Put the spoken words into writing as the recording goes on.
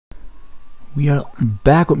We are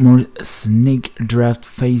back with more Snake Draft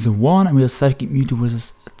Phase 1, and we are Psychic Mewtwo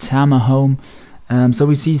versus Tamahome. So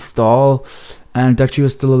we see stall, and Dokkerich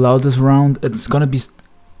is still allowed this round. It's gonna be,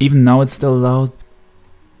 even now it's still allowed,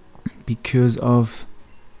 because of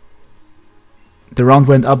the round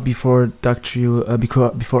went up before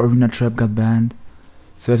Dokkerich, before Arena Trap got banned.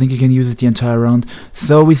 So I think you can use it the entire round.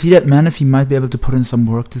 So we see that Manaphy might be able to put in some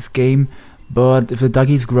work this game. But if the Dokkerich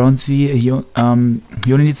is groundsy, he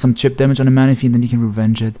only needs some chip damage on the Manaphy and then he can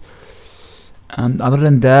revenge it. Other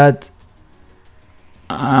than that,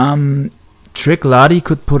 Trick Ladi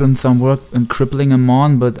could put in some work in crippling him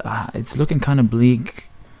on, but it's looking kind of bleak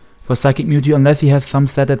for Psychic Mewtwo unless he has some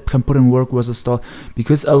set that can put in work versus stall.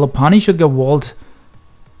 Because Lopunny should get walled.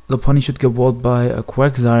 Lopunny should get walled by a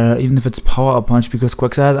Quagsire, even if it's Power Punch, because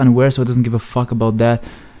Quagsire is unaware, so it doesn't give a fuck about that.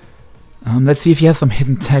 Let's see if he has some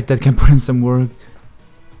hidden tech that can put in some work.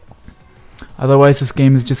 Otherwise this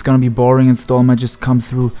game is just gonna be boring and stall might just come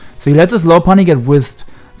through. So he lets his Lopunny get Wisp.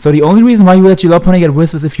 So the only reason why you let your Lopunny get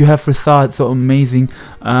Wisp is if you have Facade, so amazing.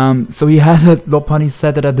 So he has a Lopunny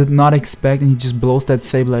set that I did not expect, and he just blows that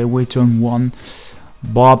Sableye away turn 1.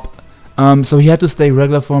 Bob. So he had to stay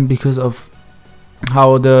regular form because of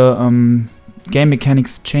how the game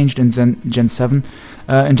mechanics changed in Gen 7.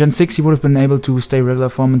 In Gen 6 he would have been able to stay regular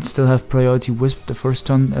form and still have priority Wisp the first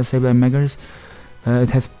turn Sableye Megas. It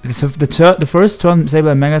has the first turn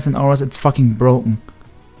Sableye Megas in Auras, it's fucking broken.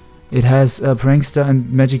 It has Prankster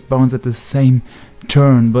and Magic Bounce at the same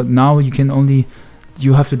turn, but now you can only,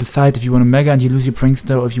 you have to decide if you want to Mega and you lose your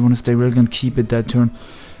Prankster, or if you want to stay regular and keep it that turn.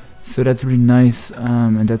 So that's really nice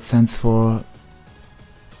in that sense for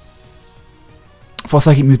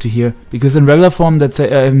Psychic Mewtwo here, because in regular form,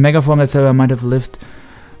 Mega form, that Sableye might have lived,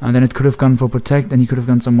 and then it could have gone for Protect, and he could have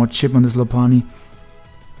gone some more chip on this Lopunny.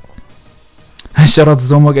 Shout out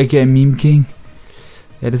Zomog, aka Meme King.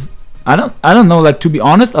 Yeah, this, I don't know. Like, to be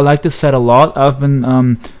honest, I like this set a lot.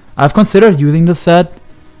 I've considered using this set,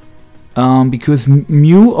 because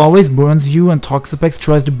Mew always burns you, and Toxapex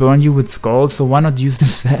tries to burn you with Skull. So why not use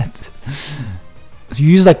this set? So you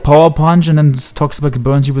use like Power Punch and then Toxapex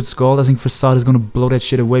burns you with Skull. I think Facade is gonna blow that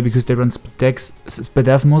shit away because they run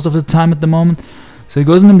Spadef most of the time at the moment. So he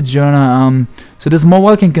goes into Majourna. So this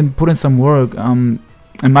Mobile can put in some work.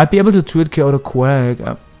 I might be able to 2-hit KO the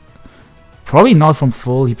Quag. Probably not from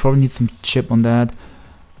full. He probably needs some chip on that.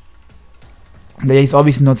 But yeah, he's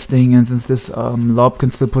obviously not staying in, since this Lob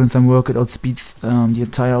can still put in some work. It outspeeds the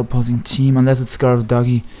entire opposing team, unless it's Scarf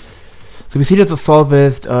Dougie. So we see there's a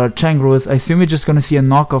Solvest, Changros. I assume we're just gonna see a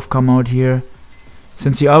knockoff come out here.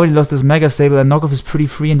 Since he already lost his Mega Sable, a knockoff is pretty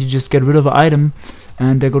free and you just get rid of an item.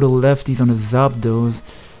 And they go to lefties on the Zapdos.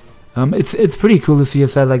 It's pretty cool to see a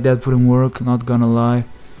set like that put in work, not gonna lie.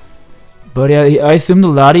 But yeah, I assume the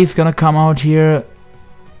Ladi is gonna come out here.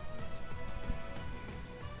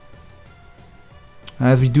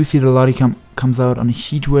 As we do see the Ladi comes out on a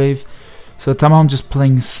Heat Wave. So Tamahome just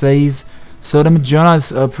playing safe. So the Majourna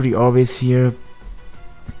is pretty obvious here.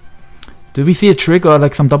 Do we see a trick or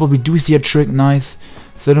like some double? We do see a trick, nice.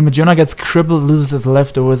 So the Majourna gets crippled, loses its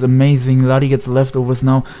leftovers, amazing. Ladi gets leftovers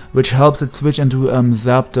now, which helps it switch into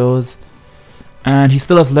Zapdos. And he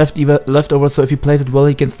still has leftovers, so if he plays it well,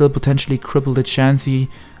 he can still potentially cripple the Chansey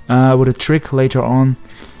with a trick later on.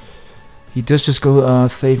 He does just go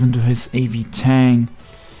safe into his AV Tang.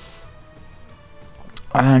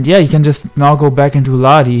 And yeah, he can just now go back into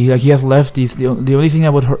Ladi. Like, he has lefties. The only thing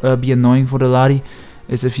that would be annoying for the Ladi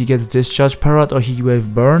is if he gets Discharge Parrot or Heat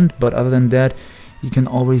Wave burned. But other than that, he can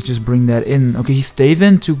always just bring that in. Okay, he stays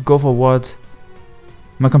in to go for what?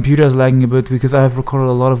 My computer is lagging a bit because I have recorded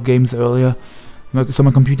a lot of games earlier. So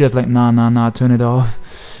my computer is like, nah, turn it off.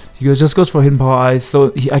 He just goes for Hidden Power Ice.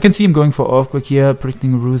 So I can see him going for Earthquake here,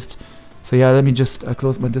 predicting a Roost. So yeah, let me just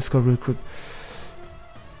close my Discord real quick.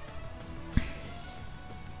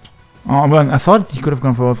 Oh, well, I thought he could have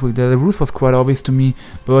gone for Earthquake there. The Roost was quite obvious to me,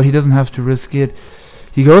 but he doesn't have to risk it.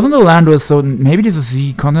 He goes on the Landorus, so maybe this is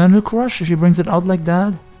the Continental Crush if he brings it out like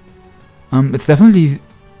that. It's definitely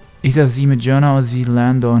either the Majourna or the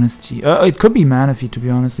Landor on his team. It could be Manaphy, to be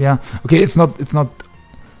honest. Yeah. Okay, it's not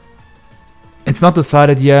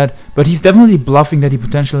decided yet, but he's definitely bluffing that he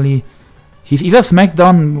potentially, he's either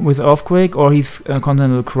Smackdown with Earthquake or he's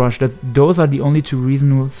Continental Crush. Those are the only two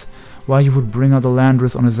reasons why you would bring out a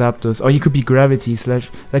Landorus on a Zapdos. Or you could be Gravity slash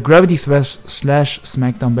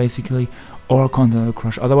Smackdown basically, or Continental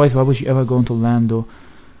Crush. Otherwise, why would you ever go into Lando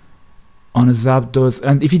on a Zapdos?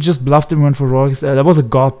 And if he just bluffed and went for Rocks, that was a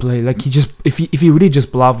god play. Like, if he really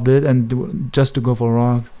just bluffed it and just to go for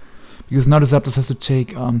Rocks, because now the Zapdos has to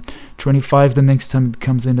take 25 the next time it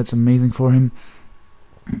comes in. That's amazing for him.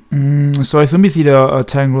 So I assume we see the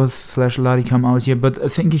Tangrowth / Ladi come out here, but I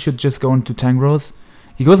think he should just go into Tangrowth.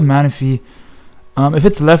 He goes Manaphy. If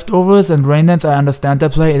it's leftovers and Rain Dance, I understand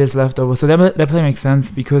that play. It is leftovers, so that play makes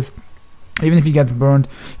sense, because even if he gets burned,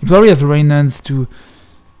 he probably has Rain Dance to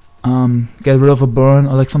get rid of a burn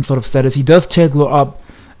or like some sort of status. He does Tail Glow up,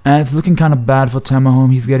 and it's looking kind of bad for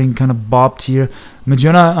Tamahome. He's getting kind of bopped here.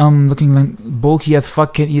 Magearna looking like bulky as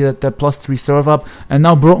fuck, can eat that +3 serve up. And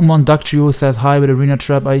now Brokenmon Dokkerich says hi with Arena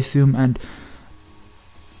Trap, I assume, and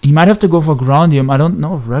he might have to go for Groundium. I don't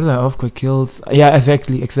know if regular Earthquake kills. Yeah,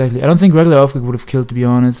 exactly. I don't think regular Earthquake would have killed, to be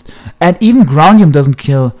honest. And even Groundium doesn't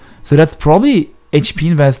kill, so that's probably HP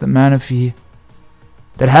invested Manaphy.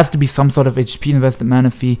 That has to be some sort of HP invested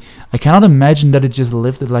Manaphy. I cannot imagine that it just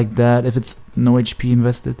lifted like that if it's no HP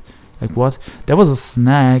invested. Like what? That was a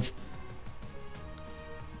snag.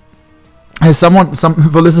 Hey, some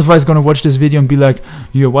Velisify is gonna watch this video and be like,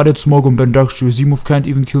 yeah, why did Smogon ban Dokkerich? Z-move can't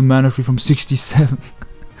even kill Manaphy from 67.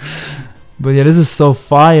 But yeah, this is so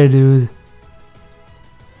fire, dude.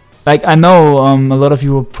 Like, I know a lot of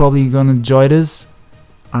you are probably gonna enjoy this.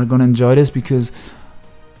 Because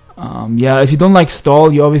yeah, if you don't like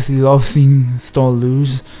stall, you obviously love seeing stall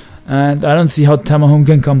lose, and I don't see how Tamahome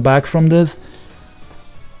can come back from this.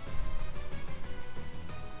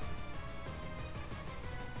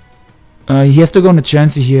 He has to go on a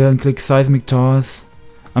Chansey here and click Seismic Toss.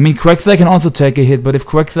 I mean, Quagsire can also take a hit, but if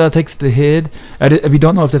Quagsire takes the hit, we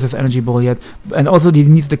don't know if this has Energy Ball yet, and also he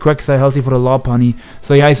needs the Quagsire healthy for the Lopunny.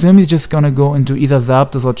 So yeah, I assume he's just gonna go into either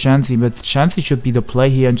Zapdos or Chansey, but Chansey should be the play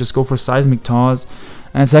here and just go for Seismic Toss.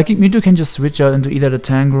 And Psychic Mewtwo can just switch out into either the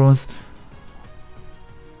Tangrowth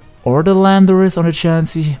or the Landorus on the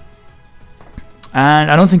Chansey. And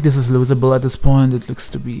I don't think this is losable at this point. It looks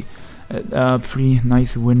to be a pretty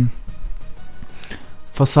nice win.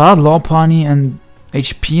 Facade, Lopunny, and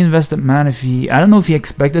HP invested Manaphy. I don't know if he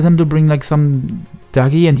expected him to bring like some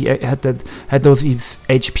Dougie and he had those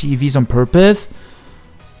HP EVs on purpose.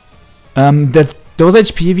 Those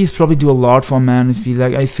HP EVs probably do a lot for Manaphy.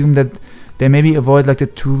 Like, I assume that they maybe avoid like the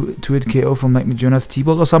 2-hit KO from like Magearna's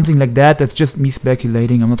T-Bolt or something like that. That's just me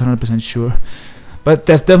speculating. I'm not 100% sure. But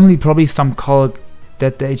there's definitely probably some call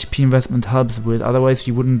that the HP investment helps with. Otherwise,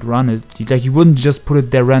 you wouldn't run it. Like, you wouldn't just put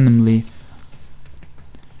it there randomly.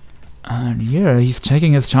 And yeah, he's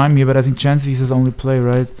taking his time here, but I think Chansey is his only play,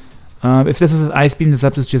 right? If this is his Ice Beam, the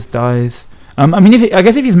Zapdos just dies. I mean, I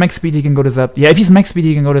guess if he's max speed, he can go to Zapdos. Yeah, if he's max speed,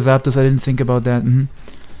 he can go to Zapdos. I didn't think about that.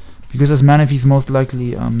 Because his Manaphy is most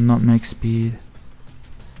likely not max speed.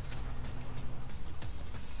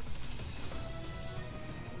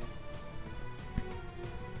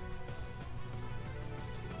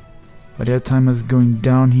 But yeah, timer is going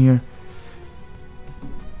down here.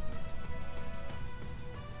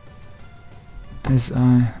 As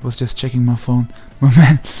I was just checking my phone.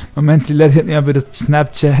 My man still hit me up with a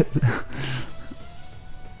Snapchat.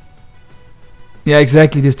 Yeah,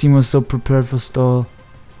 exactly. This team was so prepared for stall.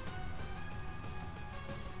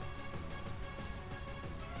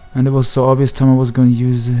 And it was so obvious Tama was going to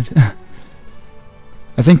use it.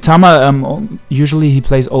 I think Tama usually he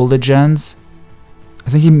plays older gens. I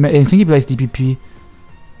think he plays DPP.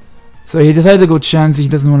 So he decided to go Chansey. He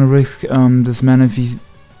doesn't want to risk this Manaphy.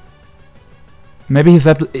 Maybe his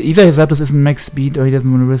Zapdos, either his Zapdos isn't max speed or he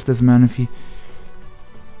doesn't want to risk this Manaphy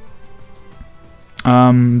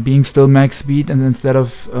being still max speed, and instead of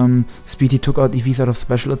speed he took out EVs out of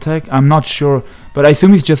special attack. I'm not sure, but I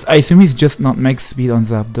assume he's just not max speed on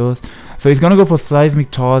Zapdos. So he's gonna go for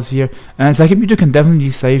Seismic Toss here, and Psychic Mewtwo can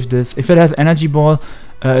definitely save this. If it has Energy Ball,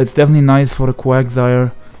 it's definitely nice for the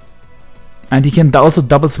Quagsire. And he can also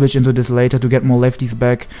double switch into this later to get more lefties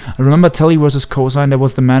back. I remember Telly versus Cosine, there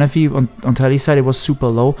was the Manaphy on Telly's side, it was super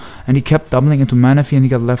low, and he kept doubling into Manaphy and he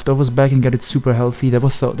got leftovers back and got it super healthy. That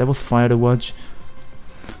was fire to watch.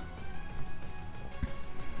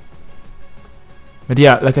 But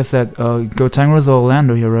yeah, like I said, go Tangrowth or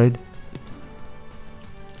Orlando here, right?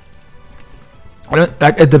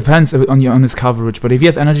 Like, it depends on his coverage, but if he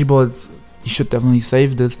has Energy Ball, he should definitely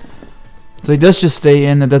save this. So he does just stay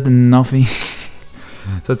in, and that did nothing.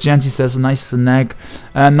 So Chansey says, nice snag.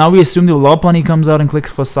 And now we assume the Lopunny comes out and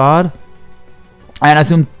clicks Facade. And I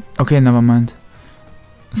assume, okay, never mind.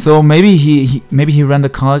 So maybe he ran the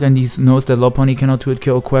calc and he knows that Lopunny cannot 2-hit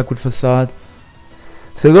KO Quack with Facade.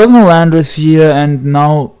 So he goes no Landorus here, and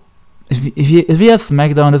now if he has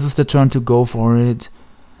Smackdown, this is the turn to go for it.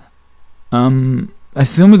 I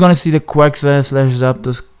assume we're gonna see the Quagsire /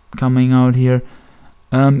 Zapdos coming out here.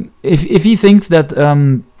 If he thinks that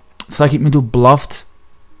Psychic Mewtwo bluffed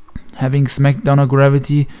having Smackdown or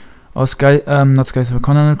Gravity, or not Sky Super,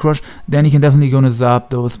 Continental Crush, then he can definitely go to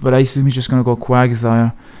Zapdos, but I assume he's just gonna go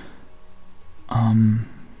Quagsire.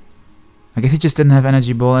 I guess he just didn't have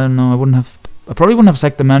Energy Ball. I don't know. I probably wouldn't have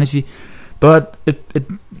sacked the Manaphy, but it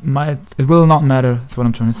will not matter. That's what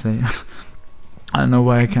I'm trying to say. I don't know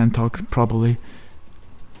why I can't talk properly.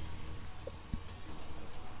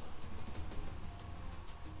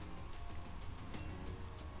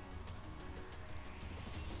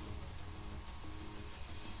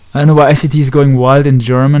 I don't know why ICT is going wild in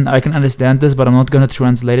German. I can understand this, but I'm not gonna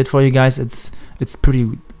translate it for you guys. It's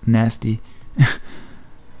pretty nasty.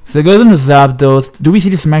 So it goes into Zapdos. Do we see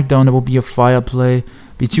the Smackdown? That will be a fire play.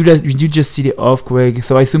 We do just see the Earthquake.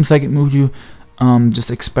 So I assume Psychic Mewtwo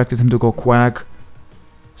just expected him to go Quack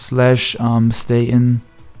 / stay in.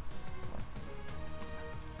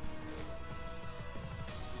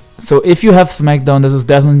 So if you have Smackdown, this is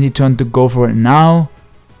definitely turn to go for it now.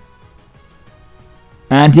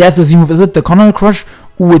 And he has the Z move. Is it the Continental Crush?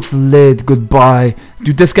 Ooh, it's lit. Goodbye.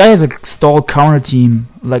 Dude, this guy has a stall counter team.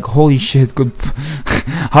 Like, holy shit. Good.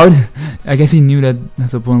 I guess he knew that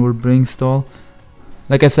his opponent would bring stall.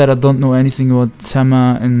 Like I said, I don't know anything about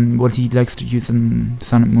Tama and what he likes to use in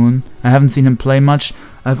Sun and Moon. I haven't seen him play much.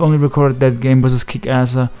 I've only recorded that game versus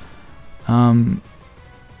Kick-Asser. Yeah,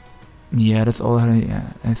 that's all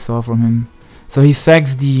I saw from him. So he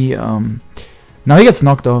sacks the... now he gets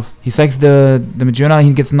knocked off. He sacks the Magearna,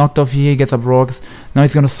 he gets knocked off here, he gets up rocks. Now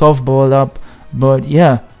he's gonna softball up. But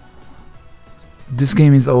yeah, this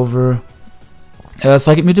game is over.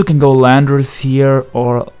 Psychic Mewtwo can go Landorus here,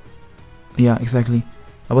 or... yeah, exactly.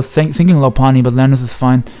 I was thinking Lopunny, but Landorus is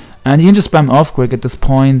fine. And he can just spam Earthquake at this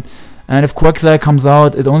point. And if Quagsire comes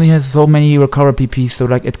out, it only has so many recover PP, so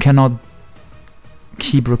like it cannot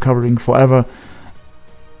keep recovering forever.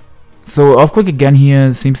 So Earthquake again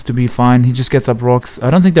here seems to be fine. He just gets up rocks. I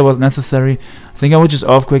don't think that was necessary. I think I would just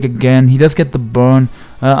Earthquake again. He does get the burn.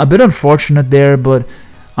 A bit unfortunate there, but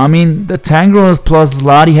I mean the Tangros plus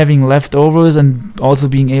Ladi having leftovers and also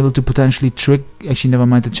being able to potentially trick. Actually, never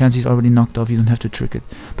mind. The chance he's already knocked off. You don't have to trick it.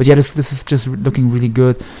 But yeah, this is just looking really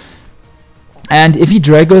good. And if he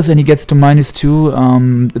Dragos and he gets to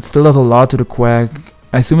 -2, it still does a lot to the Quack.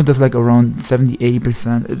 I assume it does like around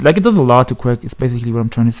 70-80%. Like it does a lot to Quack, is basically what I'm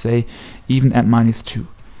trying to say, even at -2.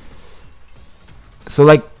 So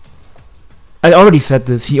like, I already said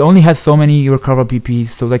this, he only has so many recover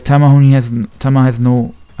PPs. So like Tamahome has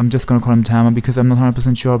no, I'm just gonna call him Tama because I'm not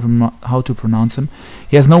 100% sure how to pronounce him.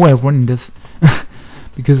 He has no way of winning this.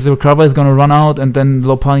 Because the recover is gonna run out and then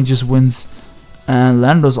Lopunny just wins. And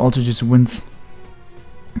Landorus also just wins.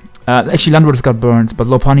 Actually Landorus got burned, but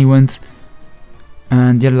Lopunny wins.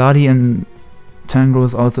 And yeah, Ladi and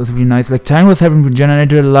Tangros also is really nice. Like Tangros having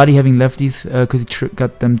regenerated, Ladi having lefties because he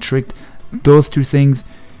got them tricked. Those two things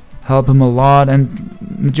help him a lot. And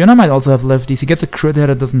Magearna might also have lefties. He gets a crit head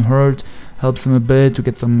that doesn't hurt, helps him a bit to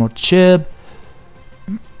get some more chip.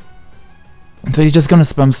 So he's just gonna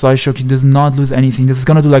spam Psyshock. He does not lose anything. This is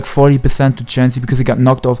gonna do like 40% to Chansey because he got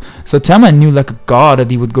knocked off. So Tama knew like a god that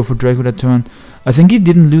he would go for Draco that turn. I think he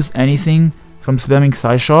didn't lose anything from spamming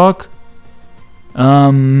Psyshock.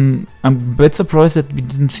 I'm a bit surprised that we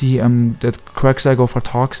didn't see that Quagsire go for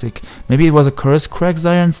Toxic. Maybe it was a Curse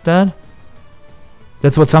Quagsire instead.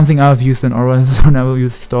 That's something I've used in Aura, so I never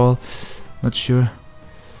used Stall. Not sure.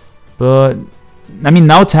 But I mean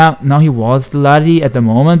now he was the Ladi at the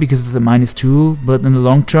moment because it's a -2, but in the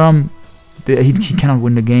long term he cannot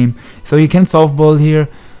win the game. So he can softball here.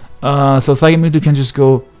 So Psychic Mewtwo can just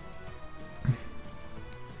go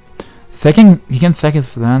he can sack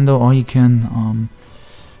his Lando, or he can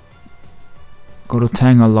go to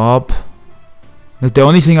Tangalope. Like the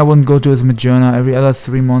only thing I wouldn't go to is Magearna. Every other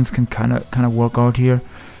 3 months can kind of work out here.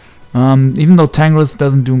 Even though Tangros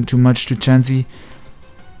doesn't do too much to Chansey.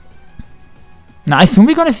 Now I think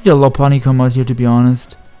we're gonna see the Lopunny come out here, to be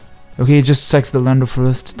honest. Okay, he just sacks the Lando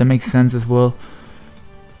first. That makes sense as well.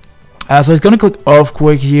 So he's gonna click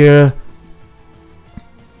Earthquake here.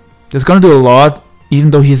 It's gonna do a lot,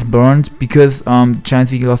 even though he's burned, because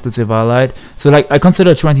Chansey lost the Silverlight. So like I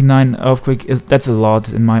consider 29 Earthquake that's a lot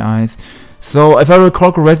in my eyes. So if I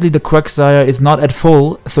recall correctly, the Quagsire is not at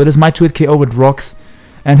full, so this might 2-hit KO with rocks,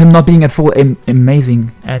 and him not being at full,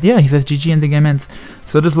 amazing. And yeah, he says GG and the game ends.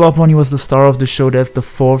 So this Lopunny was the star of the show. That's the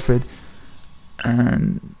forfeit,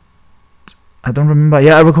 and I don't remember.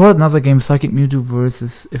 Yeah, I recorded another game, Psychic Mewtwo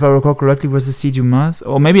versus, if I recall correctly, versus Sijuma.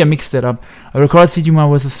 Or maybe I mixed that up. I recorded Sijuma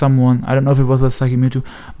versus someone. I don't know if it was with Psychic Mewtwo,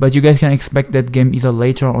 but you guys can expect that game either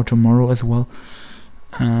later or tomorrow as well.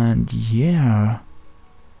 And yeah,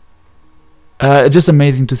 it's just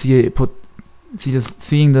amazing to seeing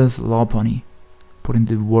this Lopunny. put in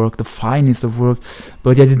the work, the finest of work.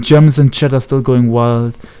 But yeah, the Germans in chat are still going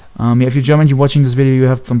wild. Yeah, if you're German, you're watching this video, you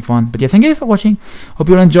have some fun. But yeah, thank you guys for watching. Hope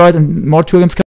you all enjoyed, and more tour games coming.